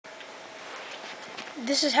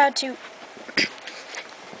this is how to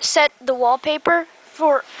set the wallpaper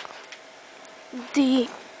for the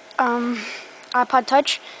iPod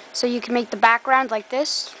Touch, so you can make the background like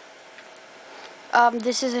this.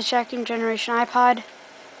 This is a second generation iPod.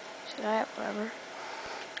 So that, whatever.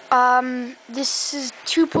 This is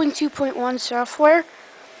 2.2.1 software.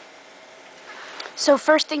 So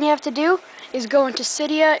first thing you have to do is go into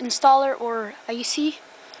Cydia installer or IC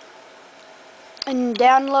and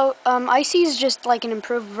download. IC is just like an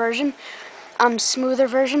improved version, smoother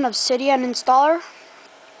version of Cydia and installer.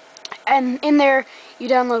 And in there you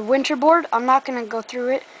download Winterboard. I'm not gonna go through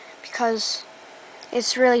it because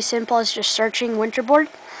it's really simple. It's just searching Winterboard.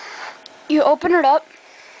 You open it up,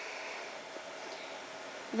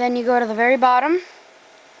 then you go to the very bottom,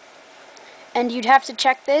 and you'd have to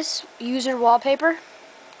check this user wallpaper.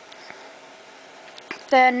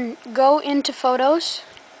 Then go into Photos,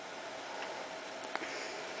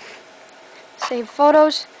 save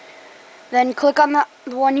photos, then click on the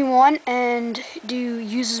one you want and do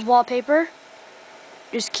use as wallpaper.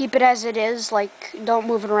 Just keep it as it is, like don't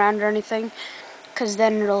move it around or anything, because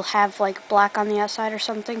then it'll have like black on the outside or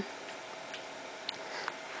something.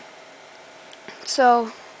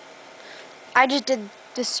 So I just did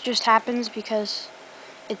this, just happens because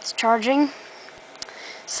it's charging.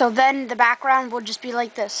 So then the background will just be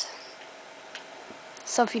like this.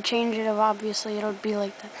 So if you change it, obviously it'll be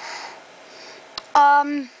like that.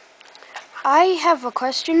 I have a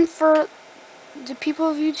question for the people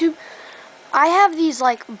of YouTube. I have these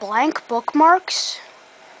like blank bookmarks.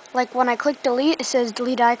 Like when I click delete, it says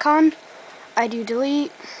delete icon. I do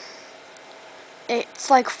delete. It's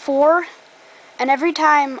like 4. And every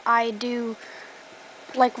time I do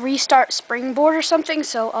like restart Springboard or something,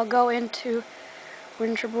 so I'll go into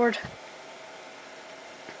Winterboard.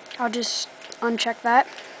 I'll just uncheck that.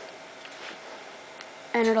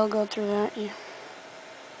 And it'll go through that, yeah.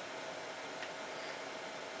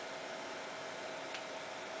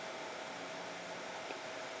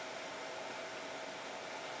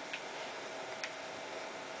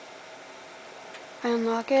 I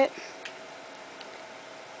unlock it.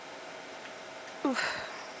 Oof.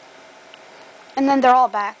 And then they're all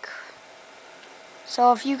back.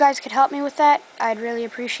 So if you guys could help me with that, I'd really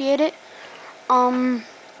appreciate it. And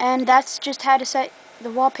that's just how to set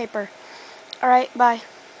the wallpaper. Alright, bye.